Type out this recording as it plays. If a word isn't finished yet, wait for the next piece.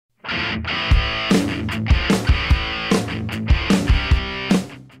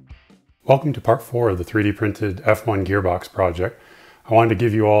Welcome to part 4 of the 3D printed F1 Gearbox project. I wanted to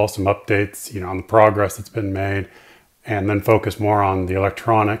give you all some updates, on the progress that's been made, and then focus more on the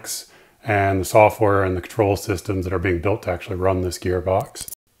electronics and the software and the control systems that are being built to actually run this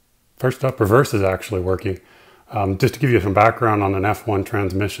gearbox. First up, reverse is actually working. Just to give you some background on an F1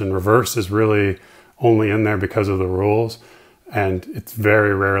 transmission, reverse is really only in there because of the rules, and it's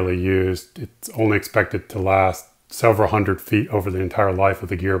very rarely used. It's only expected to last several hundred feet over the entire life of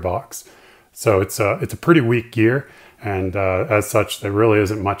the gearbox. So it's a pretty weak gear, and as such, there really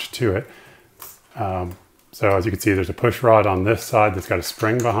isn't much to it. So as you can see, there's a push rod on this side that's got a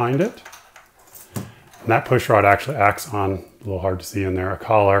spring behind it. And that push rod actually acts on, a little hard to see in there, a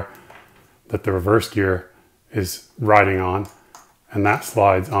collar that the reverse gear is riding on. And that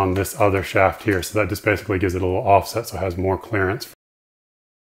slides on this other shaft here. So that just basically gives it a little offset so it has more clearance.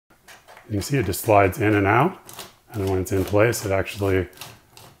 You can see it just slides in and out. And then when it's in place, it actually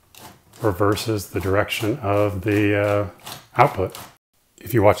reverses the direction of the output.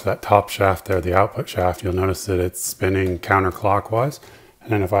 If you watch that top shaft there, the output shaft, you'll notice that it's spinning counterclockwise.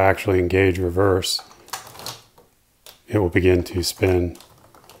 And then if I actually engage reverse, it will begin to spin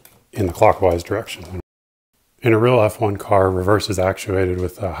in the clockwise direction. In a real F1 car, reverse is actuated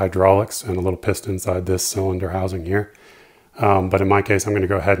with hydraulics and a little piston inside this cylinder housing here. But in my case, I'm going to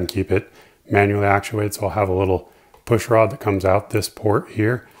go ahead and keep it manually actuated. So I'll have a little push rod that comes out this port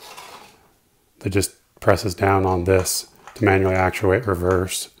here that just presses down on this to manually actuate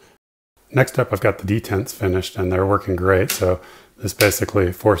reverse. Next up, I've got the detents finished, and they're working great. So this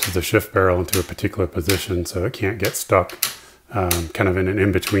basically forces the shift barrel into a particular position so it can't get stuck kind of in an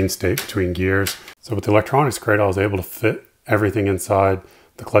in-between state between gears. So with the electronics crate, I was able to fit everything inside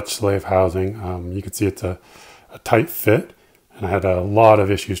the clutch slave housing. You can see it's a tight fit, and I had a lot of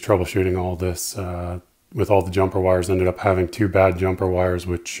issues troubleshooting all this with all the jumper wires. Ended up having 2 bad jumper wires,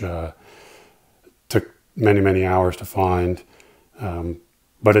 which took many hours to find.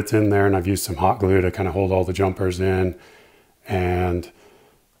 But it's in there, and I've used some hot glue to kind of hold all the jumpers in. And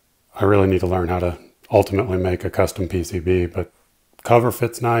I really need to learn how to ultimately make a custom PCB, but cover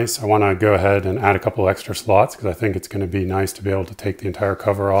fits nice. I want to go ahead and add a couple extra slots because I think it's going to be nice to be able to take the entire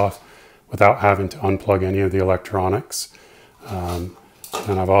cover off without having to unplug any of the electronics. And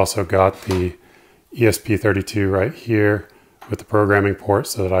I've also got the ESP32 right here with the programming port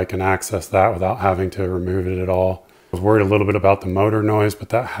so that I can access that without having to remove it at all. I was worried a little bit about the motor noise, but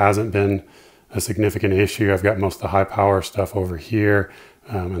that hasn't been a significant issue. I've got most of the high power stuff over here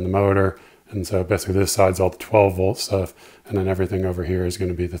and the motor. And so basically this side's all the 12 volt stuff, and then everything over here is going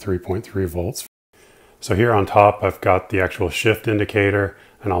to be the 3.3 volts. So here on top, I've got the actual shift indicator,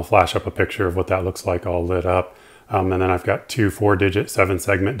 and I'll flash up a picture of what that looks like all lit up. And then I've got 2 4-digit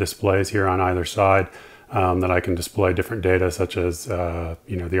 7-segment displays here on either side that I can display different data such as, the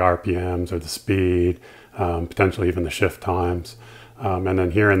RPMs or the speed, potentially even the shift times. And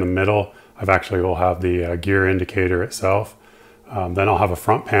then here in the middle, I've actually will have the gear indicator itself. Then I'll have a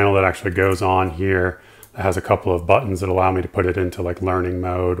front panel that actually goes on here that has a couple of buttons that allow me to put it into like learning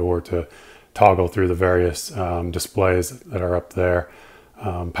mode or to toggle through the various displays that are up there.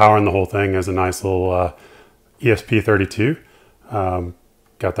 Powering the whole thing is a nice little ESP32.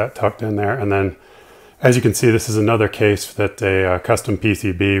 Got that tucked in there. And then as you can see, this is another case that a custom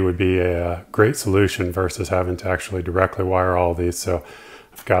PCB would be a great solution versus having to actually directly wire all these. So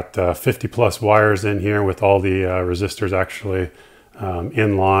I've got 50 plus wires in here with all the resistors actually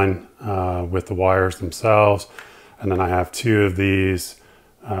in line with the wires themselves. And then I have 2 of these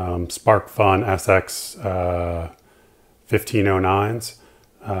SparkFun SX 1509s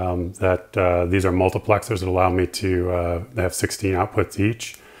that these are multiplexers that allow me to, they have 16 outputs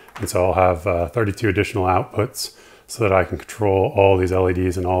each. And so I'll have 32 additional outputs so that I can control all these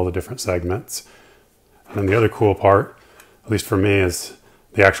LEDs and all the different segments. And then the other cool part, at least for me, is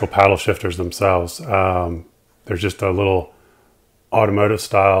the actual paddle shifters themselves. There's just a little automotive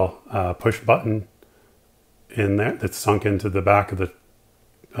style push button in there that's sunk into the back of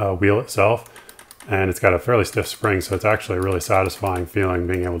the wheel itself. And it's got a fairly stiff spring, so it's actually a really satisfying feeling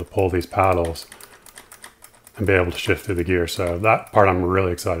being able to pull these paddles and be able to shift through the gear. So that part I'm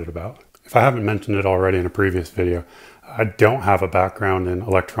really excited about. If I haven't mentioned it already in a previous video, I don't have a background in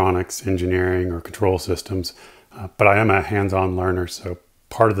electronics, engineering, or control systems, but I am a hands-on learner. So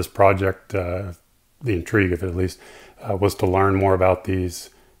part of this project, the intrigue of it at least, was to learn more about these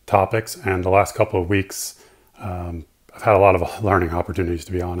topics. And the last couple of weeks, I've had a lot of learning opportunities,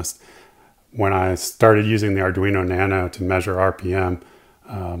 to be honest. When I started using the Arduino Nano to measure RPM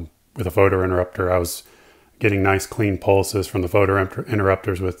with a photo interrupter, I was getting nice clean pulses from the photo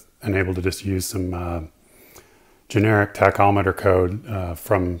interrupters and able to just use some generic tachometer code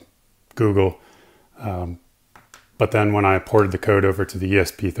from Google. But then when I ported the code over to the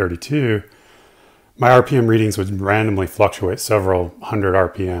ESP32, my RPM readings would randomly fluctuate several hundred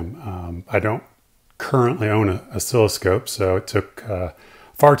RPM. I don't currently own an oscilloscope, so it took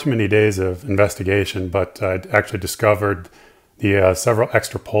far too many days of investigation, but I actually discovered the several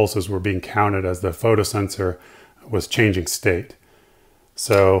extra pulses were being counted as the photosensor was changing state.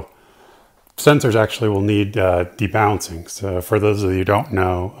 So sensors actually will need debouncing. So for those of you who don't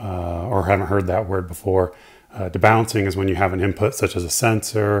know or haven't heard that word before, debouncing is when you have an input such as a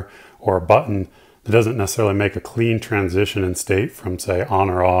sensor or a button that doesn't necessarily make a clean transition in state from, say, on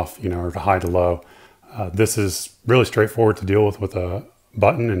or off, or to high to low. This is really straightforward to deal with a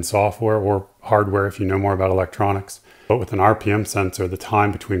button in software or hardware if you know more about electronics. But with an RPM sensor, the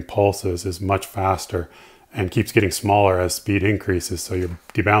time between pulses is much faster and keeps getting smaller as speed increases, so your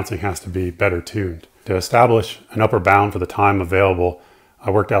debouncing has to be better tuned. To establish an upper bound for the time available, I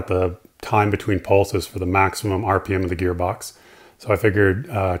worked out the time between pulses for the maximum RPM of the gearbox. So I figured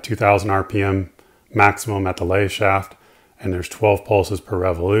 2000 RPM maximum at the lay shaft, and there's 12 pulses per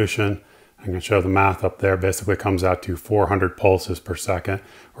revolution. I'm going to show the math up there. Basically comes out to 400 pulses per second,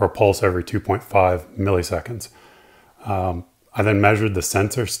 or a pulse every 2.5 milliseconds. I then measured the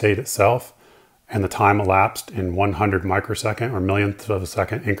sensor state itself and the time elapsed in 100 microsecond or millionths of a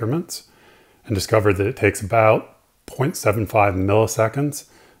second increments, and discovered that it takes about 0.75 milliseconds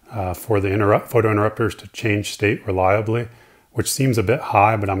for the photo interrupters to change state reliably, which seems a bit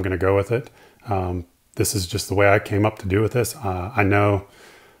high, but I'm going to go with it. This is just the way I came up to do with this. I'm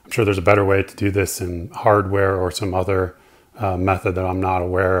sure there's a better way to do this in hardware or some other method that I'm not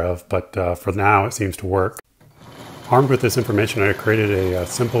aware of, but for now it seems to work. Armed with this information, I created a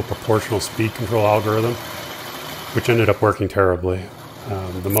simple proportional speed control algorithm, which ended up working terribly.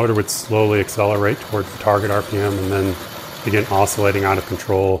 The motor would slowly accelerate towards the target RPM and then begin oscillating out of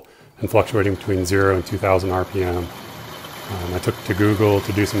control and fluctuating between 0 and 2000 RPM. I took to Google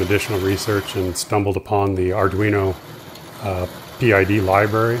to do some additional research and stumbled upon the Arduino PID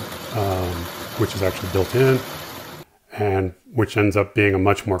library, which is actually built in, and which ends up being a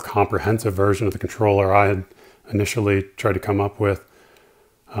much more comprehensive version of the controller I had initially tried to come up with.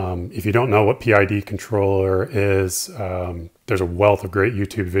 If you don't know what PID controller is, there's a wealth of great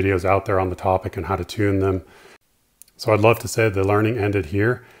YouTube videos out there on the topic and how to tune them. So I'd love to say the learning ended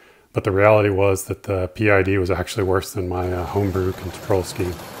here, but the reality was that the PID was actually worse than my homebrew control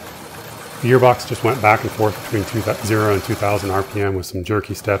scheme. The gearbox just went back and forth between 0 and 2000 RPM with some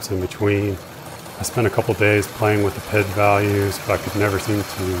jerky steps in between. I spent a couple days playing with the PID values, but I could never seem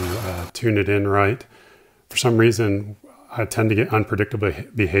to tune it in right. For some reason, I tend to get unpredictable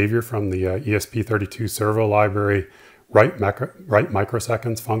behavior from the ESP32 servo library write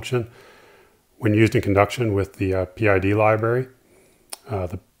microseconds function when used in conjunction with the PID library.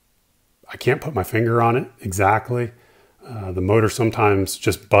 I can't put my finger on it exactly. The motor sometimes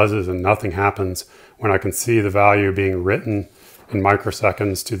just buzzes and nothing happens when I can see the value being written in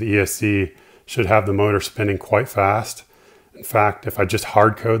microseconds to the ESC should have the motor spinning quite fast. In fact, if I just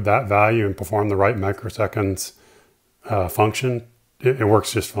hard code that value and perform the write microseconds function, it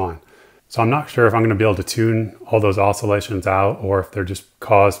works just fine. So I'm not sure if I'm going to be able to tune all those oscillations out or if they're just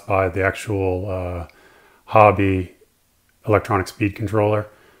caused by the actual hobby electronic speed controller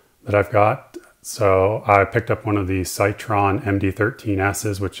that I've got. So I picked up one of the Citron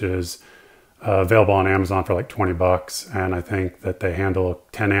MD13S's, which is available on Amazon for like 20 bucks. And I think that they handle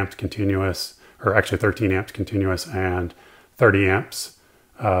 10 amps continuous, or actually 13 amps continuous and 30 amps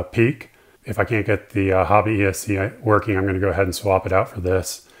peak. If I can't get the hobby ESC working, I'm going to go ahead and swap it out for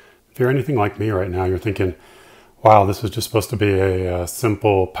this. If you're anything like me right now, you're thinking, wow, this was just supposed to be a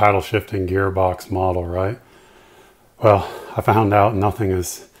simple paddle shifting gearbox model, right? Well, I found out nothing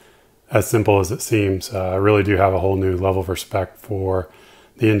is as simple as it seems. I really do have a whole new level of respect for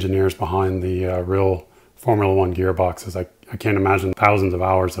the engineers behind the real Formula One gearboxes. I can't imagine thousands of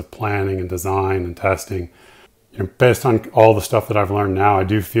hours of planning and design and testing. Based on all the stuff that I've learned now, I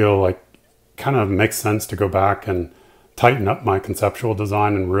do feel like it kind of makes sense to go back and tighten up my conceptual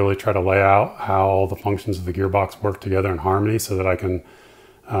design and really try to lay out how all the functions of the gearbox work together in harmony so that I can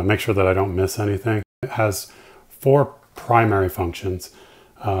make sure that I don't miss anything. It has 4 primary functions.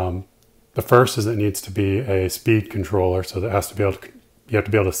 The first is it needs to be a speed controller, so that you have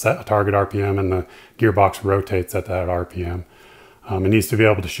to be able to set a target RPM and the gearbox rotates at that RPM. It needs to be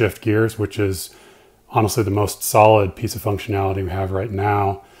able to shift gears, which is honestly the most solid piece of functionality we have right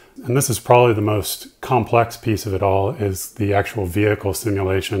now. And this is probably the most complex piece of it all, is the actual vehicle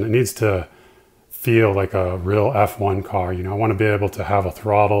simulation. It needs to feel like a real F1 car. You know, I want to be able to have a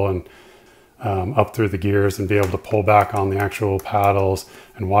throttle and up through the gears and be able to pull back on the actual paddles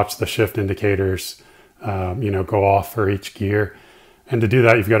and watch the shift indicators, you know, go off for each gear. And to do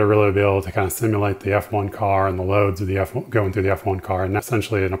that, you've got to really be able to kind of simulate the F1 car and the loads of the F1 going through the F1 car, and that's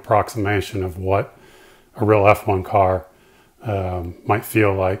essentially an approximation of what a real F1 car might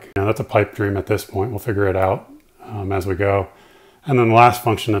feel like. You know, that's a pipe dream at this point. We'll figure it out as we go. And then the last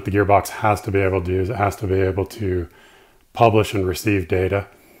function that the Gearbox has to be able to do is it has to be able to publish and receive data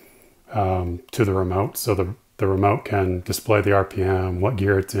to the remote. So the remote can display the RPM, what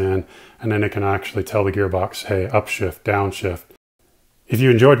gear it's in, and then it can actually tell the Gearbox, hey, upshift, downshift. If you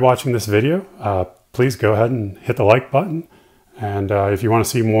enjoyed watching this video, please go ahead and hit the like button. And if you want to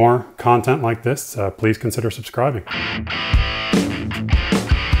see more content like this, please consider subscribing.